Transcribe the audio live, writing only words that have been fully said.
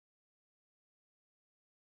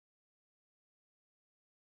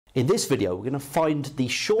In this video, we're going to find the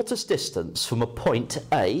shortest distance from a point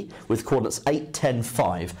A with coordinates 8, 10,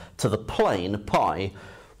 5 to the plane pi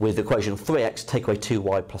with the equation 3x take away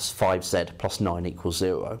 2y plus 5z plus 9 equals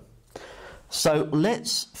 0. So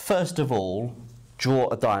let's first of all draw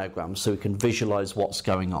a diagram so we can visualize what's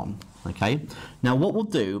going on. Okay. Now what we'll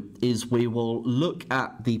do is we will look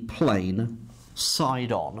at the plane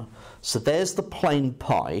side on. So there's the plane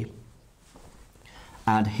pi,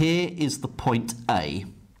 and here is the point A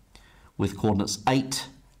with coordinates 8,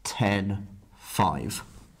 10, 5.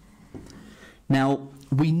 Now,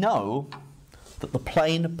 we know that the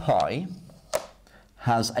plane pi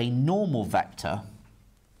has a normal vector,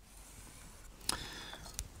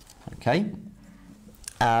 okay,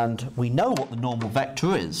 and we know what the normal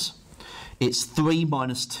vector is. It's 3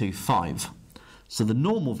 minus 2, 5. So the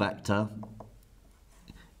normal vector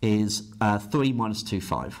is 3 minus 2,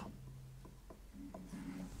 5.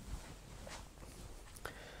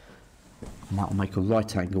 And that will make a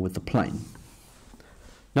right angle with the plane.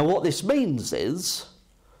 Now what this means is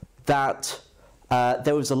that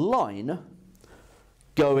there is a line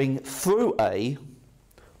going through A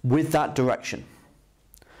with that direction.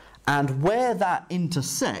 And where that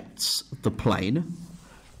intersects the plane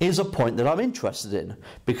is a point that I'm interested in,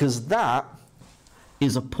 because that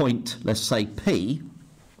is a point, let's say P,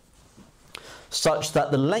 such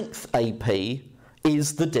that the length AP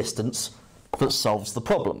is the distance that solves the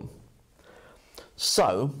problem.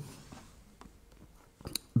 So,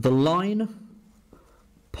 the line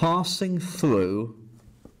passing through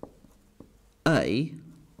A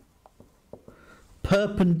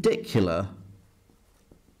perpendicular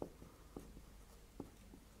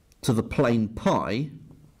to the plane pi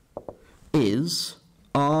is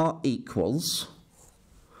R equals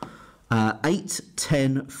 8,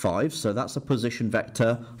 10, 5, so that's a position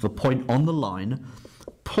vector of a point on the line,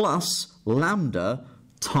 plus lambda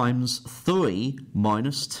times 3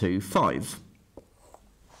 minus 2, 5.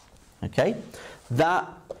 Okay, that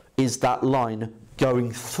is that line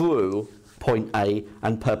going through point A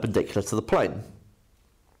and perpendicular to the plane.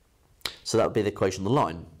 So that would be the equation of the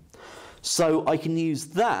line. So I can use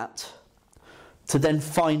that to then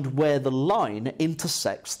find where the line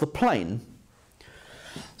intersects the plane.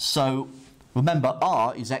 So remember,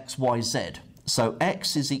 R is x, y, z. So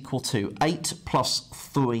x is equal to 8 plus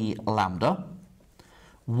 3 lambda.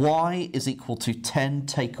 Y is equal to 10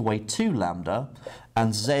 take away 2 lambda,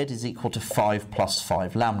 and z is equal to 5 plus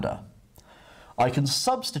 5 lambda. I can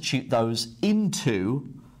substitute those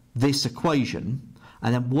into this equation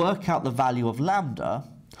and then work out the value of lambda,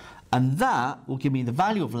 and that will give me the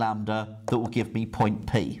value of lambda that will give me point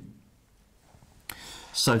P.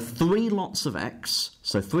 So 3 lots of x,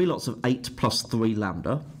 so 3 lots of 8 plus 3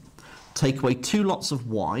 lambda, take away 2 lots of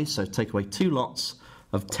y, so take away 2 lots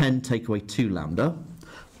of 10 take away 2 lambda,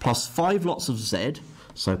 plus 5 lots of z,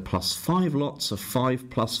 so plus 5 lots of 5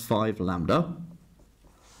 plus 5 lambda,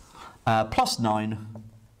 plus 9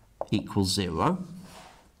 equals 0.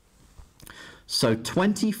 So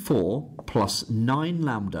 24 plus 9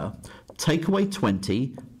 lambda, take away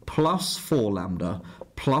 20, plus 4 lambda,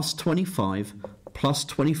 plus 25, plus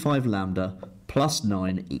 25 lambda, plus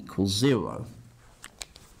 9 equals 0.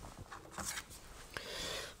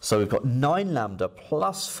 So we've got 9 lambda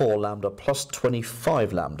plus 4 lambda plus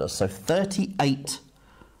 25 lambda, so 38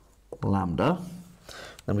 lambda.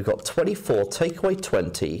 Then we've got 24 take away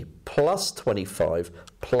 20 plus 25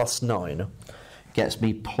 plus 9 gets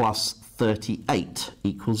me plus 38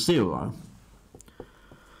 equals 0.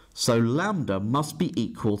 So lambda must be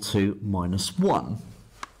equal to minus 1.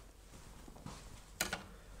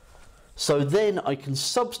 So then I can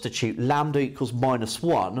substitute lambda equals minus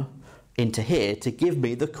 1 into here to give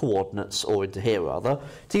me the coordinates, or into here rather,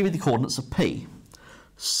 to give me the coordinates of P.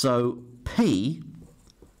 So P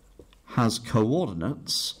has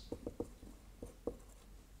coordinates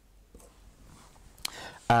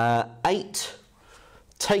 8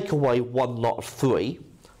 take away 1 lot of 3,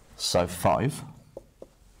 so 5.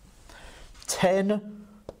 10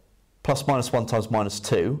 plus minus 1 times minus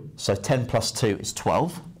 2, so 10 plus 2 is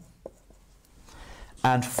 12.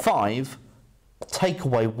 And 5 take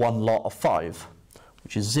away 1 lot of 5,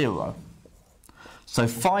 which is 0. So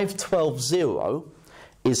 5, 12, 0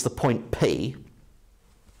 is the point P.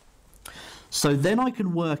 So then I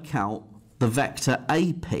can work out the vector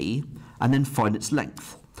AP and then find its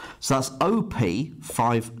length. So that's OP,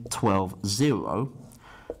 5, 12, 0,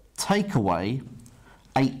 take away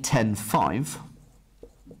 8, 10, 5.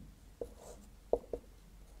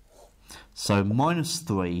 So minus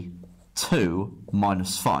 3, 2,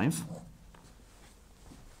 minus 5.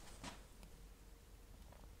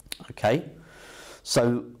 Okay,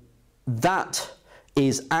 so that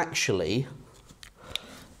is actually,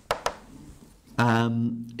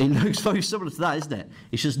 it looks very similar to that, isn't it?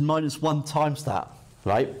 It's just -1 times that,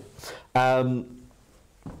 right?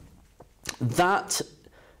 That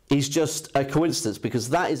is just a coincidence, because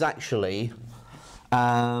that is actually,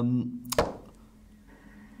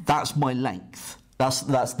 that's my length.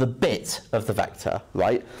 That's the bit of the vector,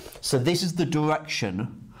 right? So this is the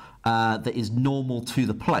direction that is normal to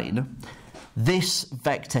the plane. This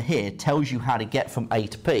vector here tells you how to get from A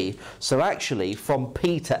to P. So actually, from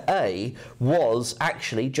P to A was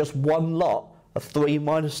actually just one lot of 3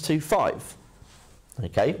 minus 2, 5.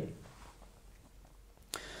 Okay?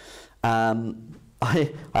 I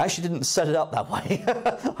actually didn't set it up that way.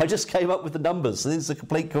 I just came up with the numbers. So this is a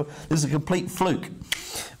complete fluke.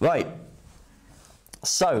 Right.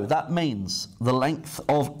 So that means the length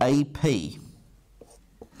of AP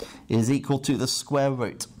is equal to the square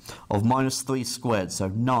root of -3 squared, so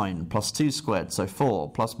 9, plus 2 squared, so 4,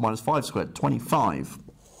 plus -5 squared, 25.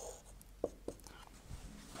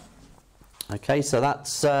 Okay, so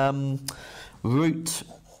that's root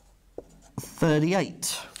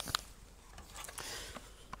 38.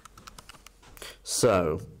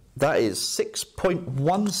 So that is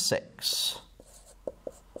 6.16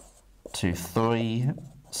 to 3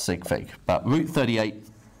 sig fig. But root 38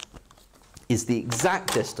 is the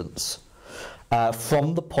exact distance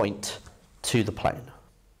from the point to the plane.